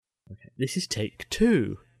Okay. This is take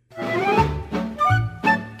 2.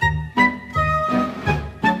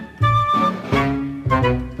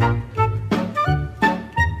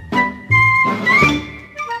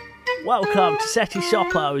 Welcome to SETI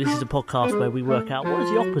Shoppo. This is a podcast where we work out what is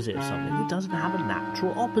the opposite of something that doesn't have a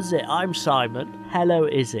natural opposite. I'm Simon. Hello,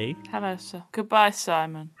 Izzy. Hello, sir. Goodbye,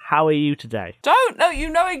 Simon. How are you today? You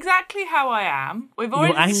know exactly how I am. We've You're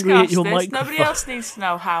already angry at discussed your this. microphone. Nobody else needs to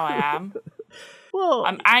know how I am. Well,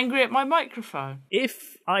 I'm angry at my microphone.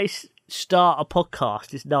 if I start a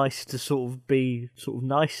podcast, it's nice to sort of be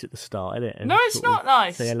nice at the start, isn't it? And No, it's not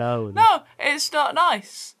nice. Say hello. No, it's not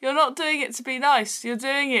nice. You're not doing it to be nice. You're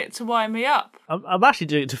doing it to wind me up. I'm actually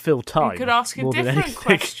doing it to fill time. You could ask a more than different anything.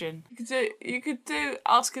 question.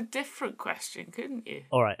 Ask a different question, couldn't you?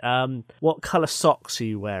 All right. What colour socks are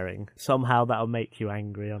you wearing? Somehow that'll make you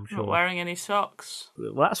angry, I'm sure. Not wearing any socks.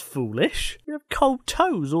 Well, that's foolish. You have cold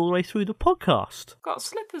toes all the way through the podcast. Got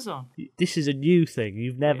slippers on. This is a new thing.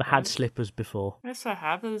 You've never had slippers before. Yes, I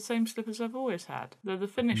have. They're the same slippers I've always had. They're the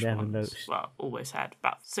Finnish Never ones. noticed. Well, always had.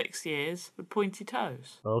 About 6 years with pointy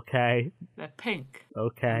toes. Okay. They're pink.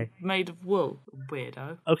 Okay. Made of wool.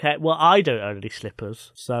 Weirdo. Okay, well, I don't own any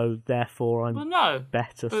slippers, so therefore I'm Well, no.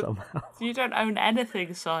 better but somehow. You don't own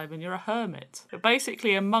anything, Simon. You're a hermit. You're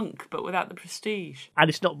basically a monk, but without the prestige. And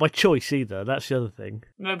it's not by choice either, that's the other thing.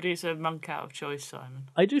 Nobody's a monk out of choice, Simon.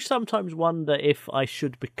 I do sometimes wonder if I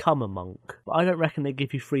should become a monk, but I don't reckon they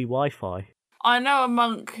give you free Wi-Fi. I know a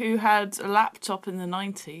monk who had a laptop in the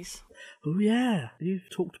 90s. Oh yeah, you've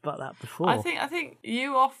talked about that before. I think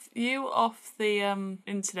you off the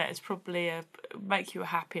internet is probably make you a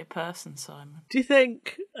happier person, Simon. Do you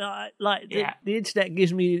think the internet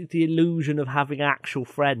gives me the illusion of having actual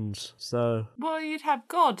friends? So Well, you'd have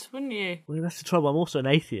God, wouldn't you? well, that's the trouble. I'm also an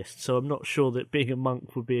atheist, so I'm not sure that being a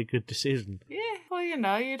monk would be a good decision. Yeah,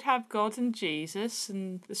 well, you'd have God and Jesus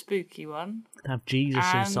and the spooky one. I'd have Jesus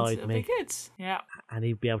and inside it'll me, be good. Yeah. and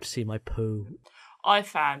he'd be able to see my poo. I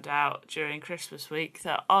found out during Christmas week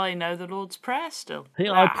that I know the Lord's Prayer still. I think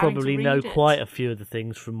I without having to probably know read it. quite a few of the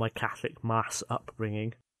things from my Catholic mass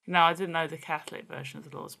upbringing. No, I didn't know the Catholic version of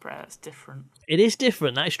the Lord's Prayer. That's different. It is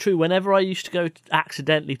different, that is true. Whenever I used to go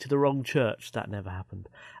accidentally to the wrong church, that never happened.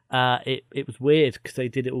 It was weird because they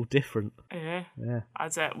did it all different. Yeah. Yeah.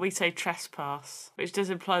 We say trespass, which does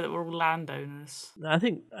imply that we're all landowners. I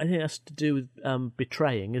think that's to do with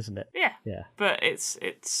betraying, isn't it? Yeah. Yeah. But it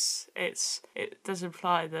does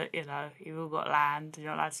imply that, you've all got land and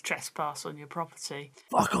you're not allowed to trespass on your property.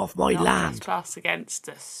 Fuck off my Not land! trespass against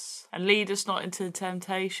us. And lead us not into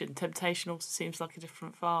temptation. Temptation also seems like a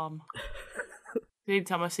different farm.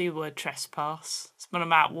 Anytime I see the word trespass, it's when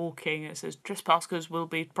I'm out walking, it says trespassers will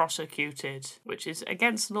be prosecuted, which is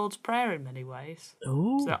against the Lord's Prayer in many ways.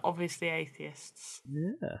 Oh. So they're obviously atheists.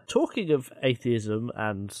 Yeah. Talking of atheism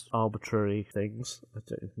and arbitrary things, I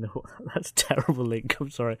don't know. That's a terrible link.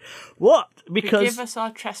 I'm sorry. What? Forgive us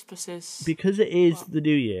our trespasses. Because it is the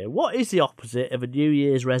New Year. What is the opposite of a New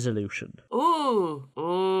Year's resolution? Ooh.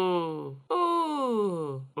 Oh.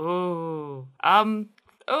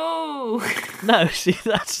 No, see,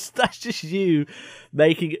 that's just you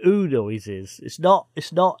making ooh noises. It's not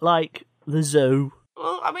like the zoo.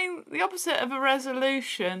 Well, I mean, the opposite of a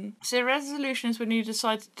resolution. So a resolution is when you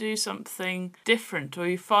decide to do something different or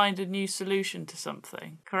you find a new solution to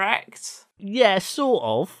something, correct? Yeah, sort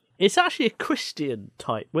of. It's actually a Christian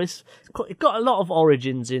type. It's got a lot of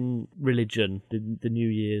origins in religion, the New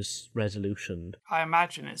Year's resolution. I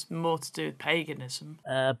imagine it's more to do with paganism.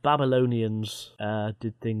 Babylonians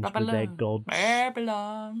did things with their gods.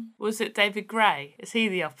 Babylon. Was it David Gray? Is he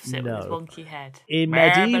the opposite with his No. wonky head? In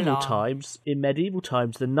medieval times,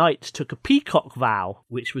 the knights took a peacock vow,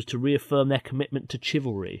 which was to reaffirm their commitment to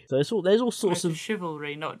chivalry. So there's all sorts of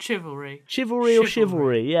chivalry, not chivalry. Chivalry or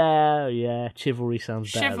chivalry? Yeah. Chivalry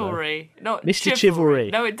sounds better. Chivalry, not Mr.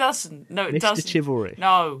 Chivalry. No, it doesn't. Mr. Chivalry.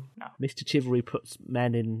 No. Mr. Chivalry puts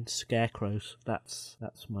men in scarecrows. That's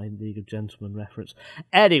my League of Gentlemen reference.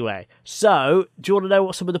 Anyway, so do you want to know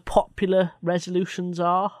what some of the popular resolutions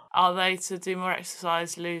are? Are they to do more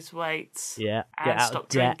exercise, lose weight, Yeah, and get out stop of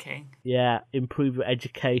debt. drinking? Yeah, improve your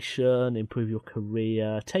education, improve your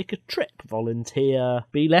career, take a trip, volunteer,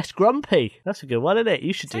 be less grumpy. That's a good one, isn't it?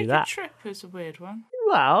 You should do that. Take a trip is a weird one.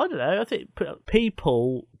 Well, I don't know. I think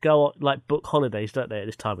people go on, book holidays, don't they, at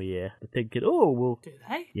this time of year? They're thinking, well... Do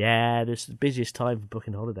they? Yeah, this is the busiest time for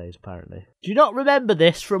booking holidays, apparently. Do you not remember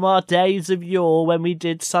this from our days of yore when we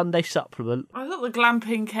did Sunday Supplement? I thought the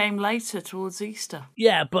glamping came later, towards Easter.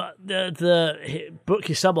 Yeah, but the book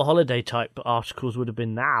your summer holiday type articles would have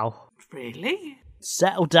been now. Really?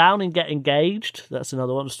 Settle down and get engaged. That's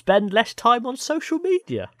another one. Spend less time on social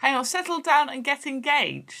media. Hang on, settle down and get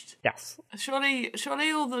engaged. Yes. Surely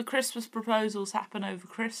all the Christmas proposals happen over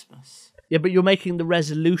Christmas. Yeah, but you're making the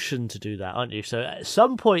resolution to do that, aren't you? So at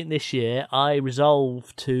some point this year, I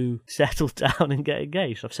resolve to settle down and get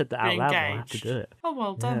engaged. I've said that out loud. I have to do it. Oh,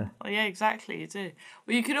 well done. Yeah, exactly, you do.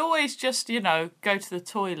 Well, you could always just, go to the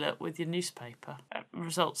toilet with your newspaper. It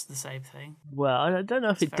results the same thing. Well, I don't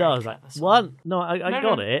know if it does. I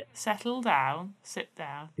got it. Settle down, sit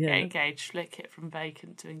down, get engaged, flick it from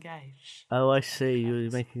vacant to engaged. Oh, I see. You're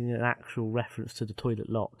making an actual reference to the toilet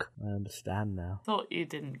lock. I understand now. Thought you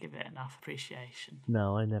didn't give it enough appreciation.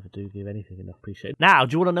 No, I never do give anything enough appreciation. Now,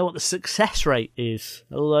 do you want to know what the success rate is?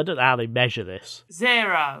 Although I don't know how they measure this.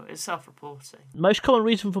 0 is self-reporting. Most common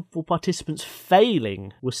reason for participants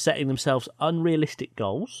failing was setting themselves unrealistic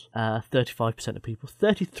goals. 35% of people.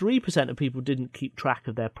 33% of people didn't keep track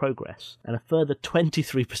of their progress. And a further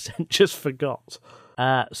 23% just forgot.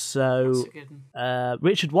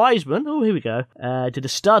 Richard Wiseman, here we go, did a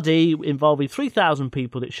study involving 3,000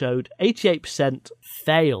 people that showed 88%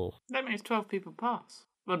 fail. That means 12 people pass.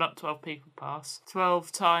 Well, not 12 people pass.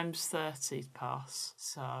 12 times 30 pass.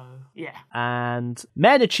 So, yeah. And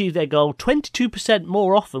men achieved their goal 22%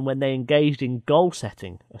 more often when they engaged in goal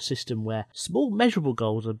setting, a system where small measurable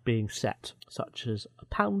goals are being set, such as a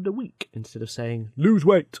pound a week, instead of saying, lose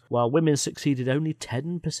weight, while women succeeded only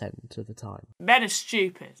 10% of the time. Men are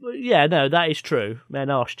stupid. Yeah, no, that is true.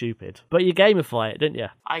 Men are stupid. But you gamify it, don't you?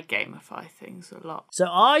 I gamify things a lot. So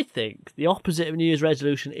I think the opposite of a New Year's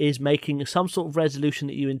resolution is making some sort of resolution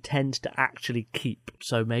that you intend to actually keep.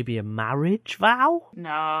 So maybe a marriage vow?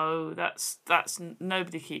 No, that's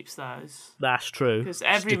nobody keeps those. That's true. Because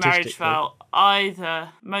every marriage vow, either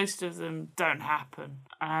most of them don't happen,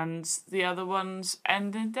 and the other ones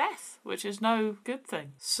end in death, which is no good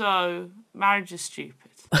thing. So marriage is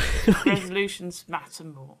stupid. Resolutions matter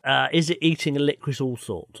more. Is it eating a licorice all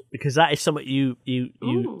sort? Because that is something you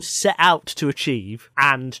set out to achieve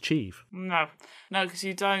and achieve. No, because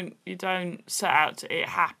you don't set out to. It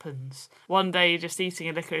happens. One day you're just eating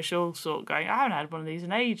a licorice all sort, going, I haven't had one of these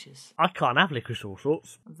in ages. I can't have licorice all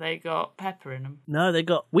sorts. They got pepper in them. No, they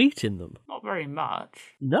got wheat in them. Not very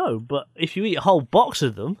much. No, but if you eat a whole box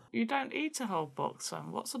of them... You don't eat a whole box,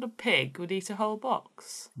 son. What sort of pig would eat a whole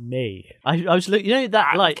box? Me. I was looking,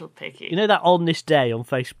 that little piggy. You know that On This Day on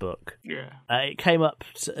Facebook? Yeah. It came up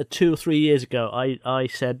 2 or 3 years ago. I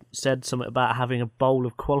said something about having a bowl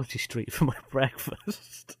of Quality Street for my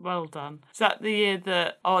breakfast. Well done. Is that the year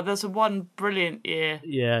that... Oh, there's one brilliant year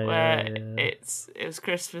where it was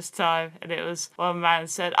Christmas time and it was one man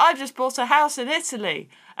said, I just bought a house in Italy.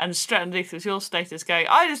 And straight underneath was your status going,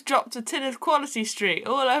 I just dropped a tin of Quality Street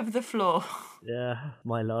all over the floor. Yeah,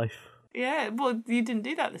 my life. Yeah, well, you didn't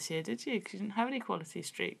do that this year, did you? Because you didn't have any Quality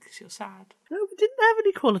Street because you're sad. No, we didn't have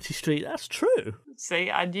any Quality Street, that's true.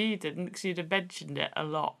 See, I knew you didn't because you'd have mentioned it a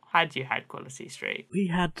lot had you had Quality Street. We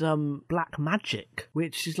had Black Magic,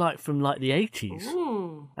 which is from the 80s.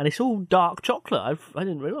 Ooh. And it's all dark chocolate. I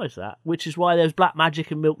didn't realise that. Which is why there's Black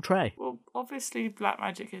Magic and Milk Tray. Well, obviously Black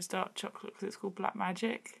Magic is dark chocolate because it's called Black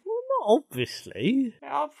Magic. Obviously.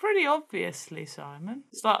 Oh, pretty obviously, Simon.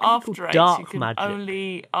 It's like after 8, dark you can magic.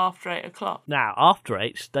 only after 8 o'clock. Now, after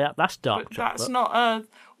 8, that's dark but chocolate. That's not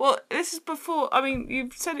well, this is before,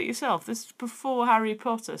 you've said it yourself, this is before Harry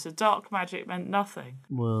Potter, so dark magic meant nothing.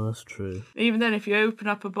 Well, that's true. Even then, if you open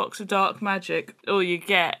up a box of dark magic, all you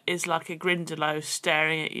get is like a Grindylow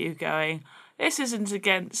staring at you going, this isn't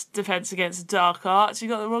against Defence Against Dark Arts. You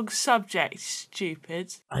got the wrong subject,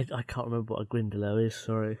 stupid. I can't remember what a Grindylow is,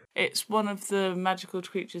 sorry. It's one of the magical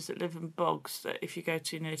creatures that live in bogs that if you go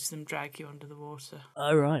too near to them, drag you under the water.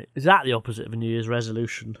 Oh, right. Is that the opposite of a New Year's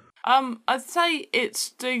resolution? I'd say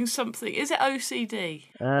it's doing something. Is it OCD?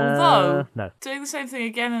 Although, no. Doing the same thing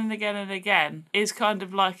again and again and again is kind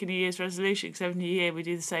of like a New Year's resolution, because every New Year we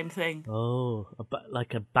do the same thing. Oh,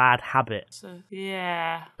 like a bad habit. So,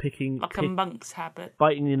 yeah. A monk's habit.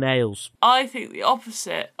 Biting your nails. I think the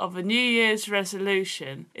opposite of a New Year's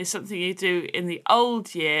resolution is something you do in the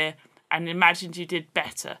old year and imagined you did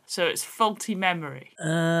better. So it's faulty memory.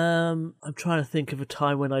 I'm trying to think of a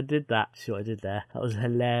time when I did that. See what I did there? That was a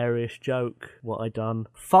hilarious joke, what I done.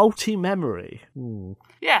 Faulty memory.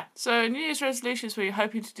 Yeah, so New Year's resolution is where you're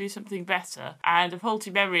hoping to do something better, and a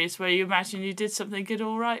faulty memory is where you imagine you did something good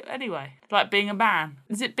all right anyway. Like being a man.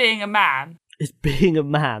 Is it being a man? Is being a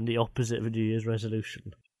man the opposite of a New Year's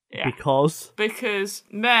resolution? Yeah. Because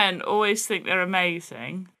men always think they're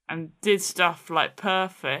amazing, and did stuff like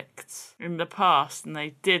perfect in the past and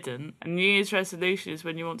they didn't. And New Year's resolution is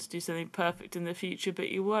when you want to do something perfect in the future, but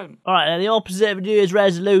you won't. All right, and the opposite of a New Year's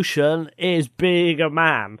resolution is being a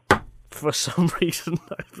man. For some reason,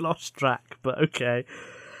 I've lost track, but okay.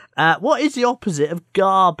 What is the opposite of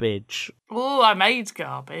garbage? Oh, I made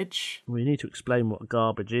garbage. We need to explain what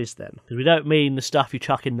garbage is then. Because we don't mean the stuff you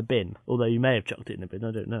chuck in the bin. Although you may have chucked it in the bin,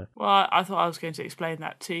 I don't know. Well, I thought I was going to explain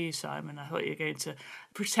that to you, Simon. I thought you were going to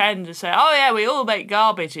pretend and say, oh yeah, we all make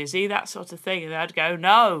garbage, is he? That sort of thing. And I'd go,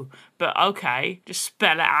 no. But okay, just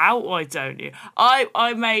spell it out, why don't you?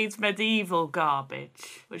 I made medieval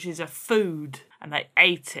garbage, which is a food, and they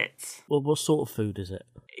ate it. Well, what sort of food is it?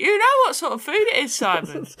 You know what sort of food it is,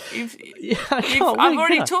 Simon. I've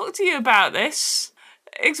already talked to you about this.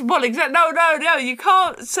 No, you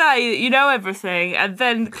can't say that you know everything and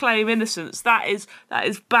then claim innocence. That is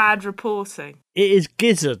bad reporting. It is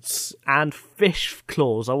gizzards and fish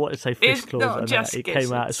claws. I wanted to say fish It's claws. not just it gizzards.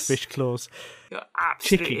 came out as fish claws. You're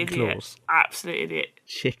absolute Chicken idiot. claws. Absolute idiot.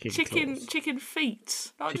 Chicken claws. Chicken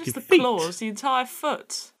feet. Not Chicken just the feet? claws, the entire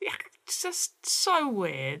foot. Yeah, it's just so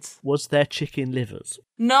weird. Was there chicken livers?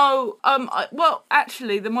 No, well,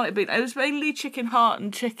 actually, there might have been. It was mainly chicken heart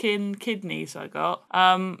and chicken kidneys I got.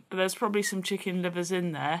 But there's probably some chicken livers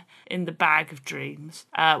in there, in the bag of dreams,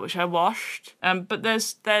 which I washed. But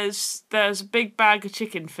there's a big bag of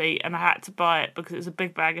chicken feet, and I had to buy it because it's a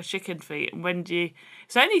big bag of chicken feet. And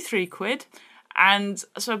it's only £3. And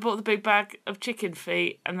so I bought the big bag of chicken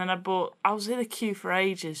feet, and then I was in a queue for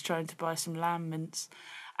ages trying to buy some lamb mince.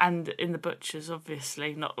 And in the butchers,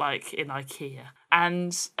 obviously, not like in IKEA.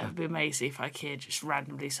 And it would be amazing if IKEA just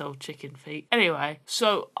randomly sold chicken feet. Anyway,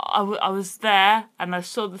 so I was there and I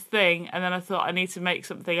saw the thing and then I thought I need to make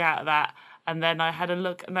something out of that. And then I had a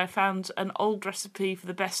look and I found an old recipe for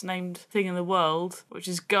the best named thing in the world, which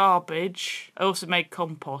is garbage. I also made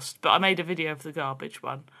compost, but I made a video of the garbage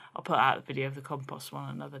one. I'll put out the video of the compost one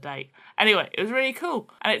another date. Anyway, it was really cool.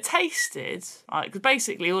 And it tasted, because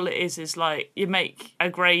basically all it is like you make a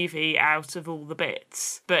gravy out of all the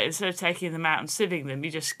bits, but instead of taking them out and sieving them,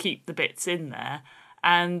 you just keep the bits in there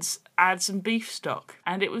and add some beef stock.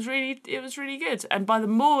 And it was really good. And by the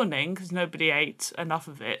morning, because nobody ate enough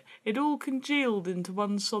of it, it all congealed into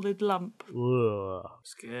one solid lump. Ugh.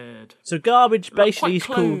 It's good. So garbage basically is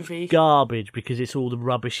quite called clovey. garbage because it's all the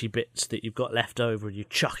rubbishy bits that you've got left over and you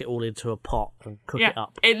chuck it all into a pot and cook it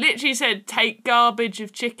up. It literally said, take garbage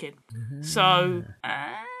of chicken. So...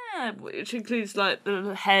 which includes like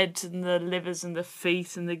the head and the livers and the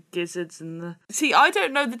feet and the gizzards and the... See, I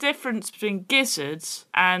don't know the difference between gizzards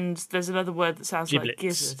and there's another word that sounds Giblets. like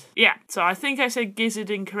gizzard. Yeah, so I think I said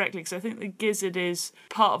gizzard incorrectly because I think the gizzard is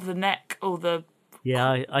part of the neck or the...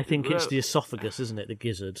 Yeah, I think it's the esophagus, isn't it? The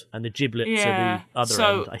gizzard. And the giblets are the other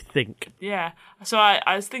end, I think. Yeah, so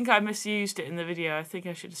I think I misused it in the video. I think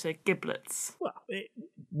I should have said giblets. Well,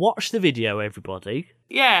 watch the video, everybody.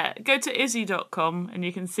 Yeah, go to izzy.com and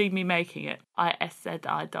you can see me making it.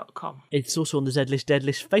 ISZI.com. It's also on the Zlist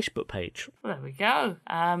Deadlist Facebook page. Well, there we go.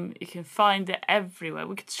 You can find it everywhere.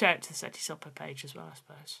 We could share it to the Seti Sopa page as well, I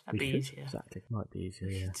suppose. That'd be easier. Exactly. Might be easier,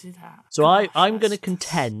 yeah. Do that. So I'm going to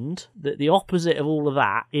contend that the opposite of all of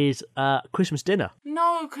that is Christmas dinner.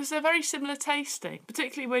 No, because they're very similar tasting.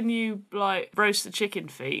 Particularly when you like roast the chicken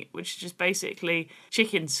feet, which is just basically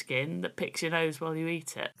chicken skin that picks your nose while you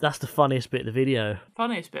eat it. That's the funniest bit of the video.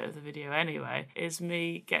 Funniest bit of the video, anyway, is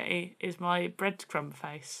my breadcrumb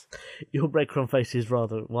face. Your breadcrumb face is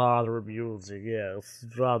rather amusing. Yes,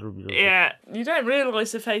 rather amusing. Yeah, you don't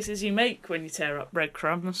realise the faces you make when you tear up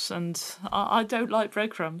breadcrumbs, and I don't like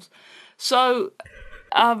breadcrumbs. So,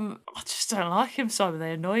 I just don't like him, Simon.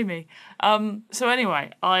 They annoy me. So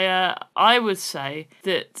anyway, I would say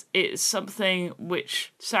that it's something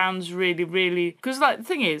which sounds really, really... Because, like, the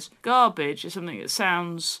thing is, garbage is something that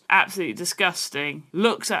sounds absolutely disgusting,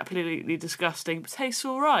 looks absolutely disgusting, but tastes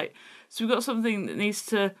all right. So we've got something that needs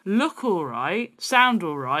to look all right, sound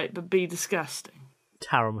all right, but be disgusting.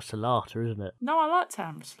 Tara Masalata, isn't it? No, I like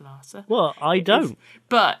Tara Masalata. Well, I don't.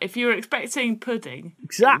 But if you were expecting pudding,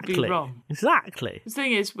 exactly. you'd be wrong. Exactly. The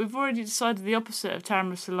thing is, we've already decided the opposite of Tara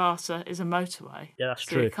Masalata is a motorway. Yeah, that's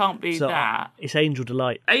so true. It can't be that. It's Angel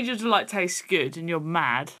Delight. Angel Delight tastes good and you're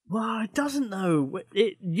mad. Well, it doesn't though.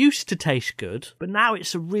 It used to taste good, but now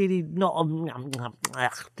it's a really not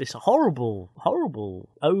it's a horrible,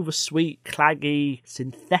 oversweet, claggy,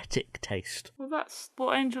 synthetic taste. Well, that's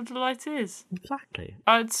what Angel Delight is. Exactly.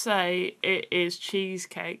 I'd say it is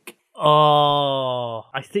cheesecake. Oh,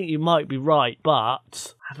 I think you might be right,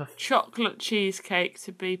 but chocolate cheesecake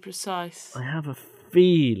to be precise. I have a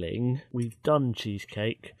feeling we've done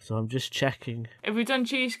cheesecake, so I'm just checking. If we've done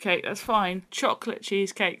cheesecake, that's fine. Chocolate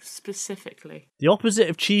cheesecake specifically. The opposite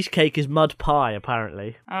of cheesecake is mud pie,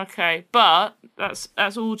 apparently. Okay, but that's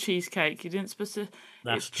all cheesecake. You didn't specify.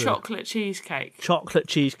 That's It's true. chocolate cheesecake. Chocolate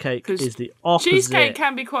cheesecake 'Cause is the opposite. Cheesecake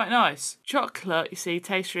can be quite nice. Chocolate, you see,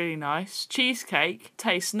 tastes really nice. Cheesecake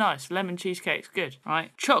tastes nice. Lemon cheesecake's good, right?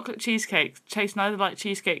 Chocolate cheesecake tastes neither like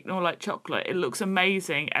cheesecake nor like chocolate. It looks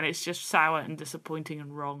amazing, and it's just sour and disappointing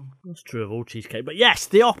and wrong. That's true of all cheesecake. But yes,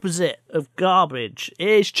 the opposite of garbage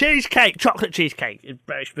is cheesecake. Chocolate cheesecake.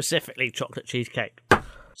 Very specifically chocolate cheesecake.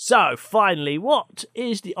 So, finally, what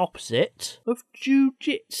is the opposite of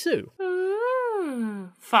jiu-jitsu?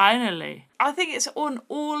 Finally. I think it's an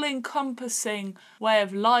all-encompassing way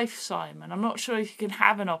of life, Simon. I'm not sure if you can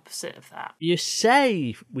have an opposite of that. You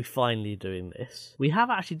say we're finally doing this. We have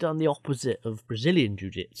actually done the opposite of Brazilian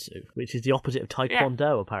Jiu-Jitsu, which is the opposite of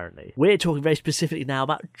Taekwondo, apparently. We're talking very specifically now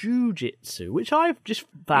about Jiu-Jitsu, which I've just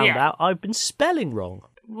found out I've been spelling wrong.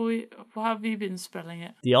 Well, how have you been spelling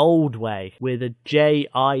it? The old way, with a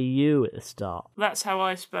J-I-U at the start. That's how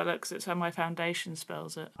I spell it, because it's how my foundation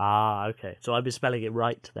spells it. Ah, okay. So I've been spelling it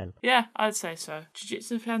right then. Yeah, I'd say so.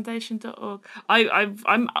 JujitsuFoundation.org.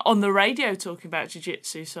 I'm on the radio talking about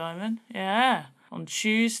jiu-jitsu, Simon. Yeah. On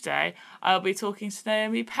Tuesday, I'll be talking to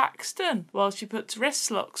Naomi Paxton while she puts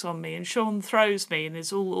wrist locks on me and Sean throws me and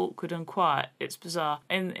is all awkward and quiet. It's bizarre.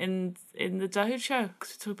 In the dojo,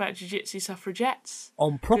 because we talk about jiu-jitsu suffragettes.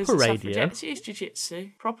 On proper radio? Suffragettes use jiu-jitsu.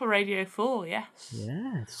 Proper Radio 4, yes.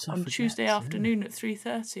 Yeah, On Tuesday afternoon at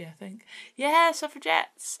 3:30, I think. Yeah,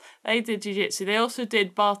 suffragettes. They did jiu-jitsu. They also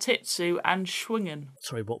did bartitsu and schwingen.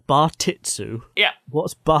 Sorry, what? Bartitsu? Yeah.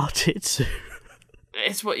 What's bartitsu?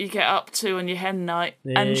 It's what you get up to on your hen night.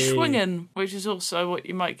 And schwingen, which is also what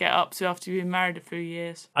you might get up to after you've been married a few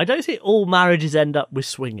years. I don't think all marriages end up with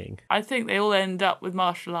swinging. I think they all end up with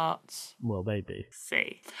martial arts. Well, maybe.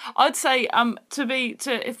 See. I'd say,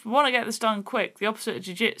 if we want to get this done quick, the opposite of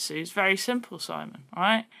jiu-jitsu is very simple, Simon,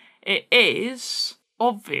 right? It is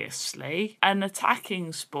obviously an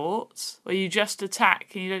attacking sport where you just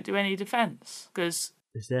attack and you don't do any defence. Because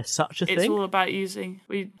is there such a thing? It's all about using...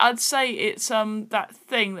 I'd say it's that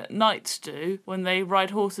thing that knights do when they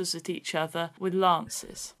ride horses at each other with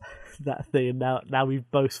lances. That thing, now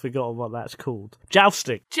we've both forgotten what that's called.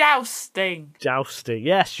 Jousting. Jousting. Jousting.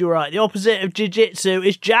 Yes, you're right. The opposite of jiu-jitsu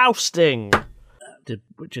is jousting.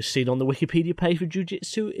 Just seen on the Wikipedia page for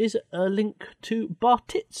Jiu-Jitsu is a link to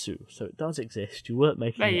Bartitsu, so it does exist. You weren't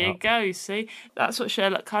making it up. There you go, you see? That's what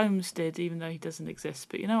Sherlock Holmes did, even though he doesn't exist,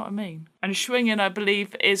 but you know what I mean. And Schwingen, I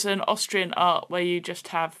believe, is an Austrian art where you just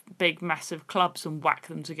have big, massive clubs and whack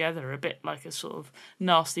them together, a bit like a sort of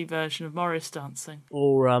nasty version of Morris dancing.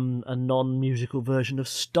 Or a non-musical version of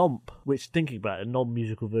Stomp, which, thinking about it, a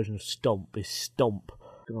non-musical version of Stomp is Stomp.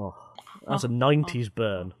 Oh, that's a 90s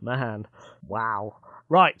burn, man. Wow.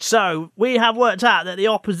 Right, so we have worked out that the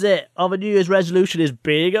opposite of a New Year's resolution is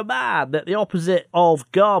being a man, that the opposite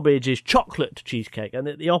of garbage is chocolate cheesecake, and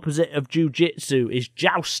that the opposite of jiu-jitsu is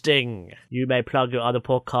jousting. You may plug your other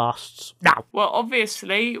podcasts now. Well,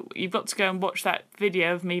 obviously, you've got to go and watch that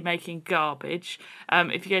video of me making garbage.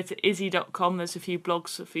 If you go to izzy.com, there's a few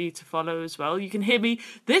blogs for you to follow as well. You can hear me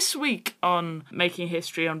this week on Making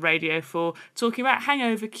History on Radio 4, talking about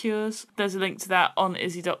hangover cures. There's a link to that on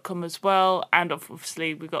izzy.com as well, and obviously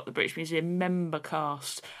we've got the British Museum member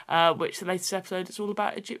cast, which the latest episode is all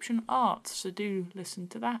about Egyptian art, so do listen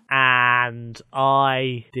to that. And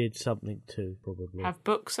I did something too, probably. Have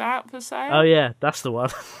books out for sale? Oh yeah, that's the one.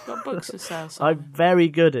 Got books for sale, Simon. I'm very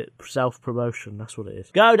good at self-promotion, that's what it is.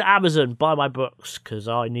 Go to Amazon, buy my books, because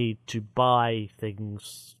I need to buy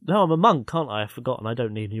things. No, I'm a monk, aren't I? I've forgotten, I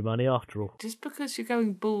don't need any money after all. Just because you're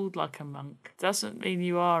going bald like a monk doesn't mean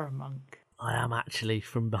you are a monk. I am actually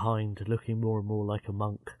from behind looking more and more like a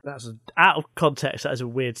monk. That's out of context, that is a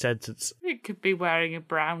weird sentence. It could be wearing a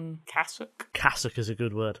brown cassock. Cassock is a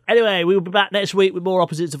good word. Anyway, we will be back next week with more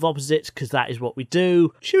opposites of opposites, because that is what we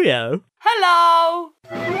do. Cheerio.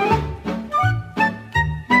 Hello!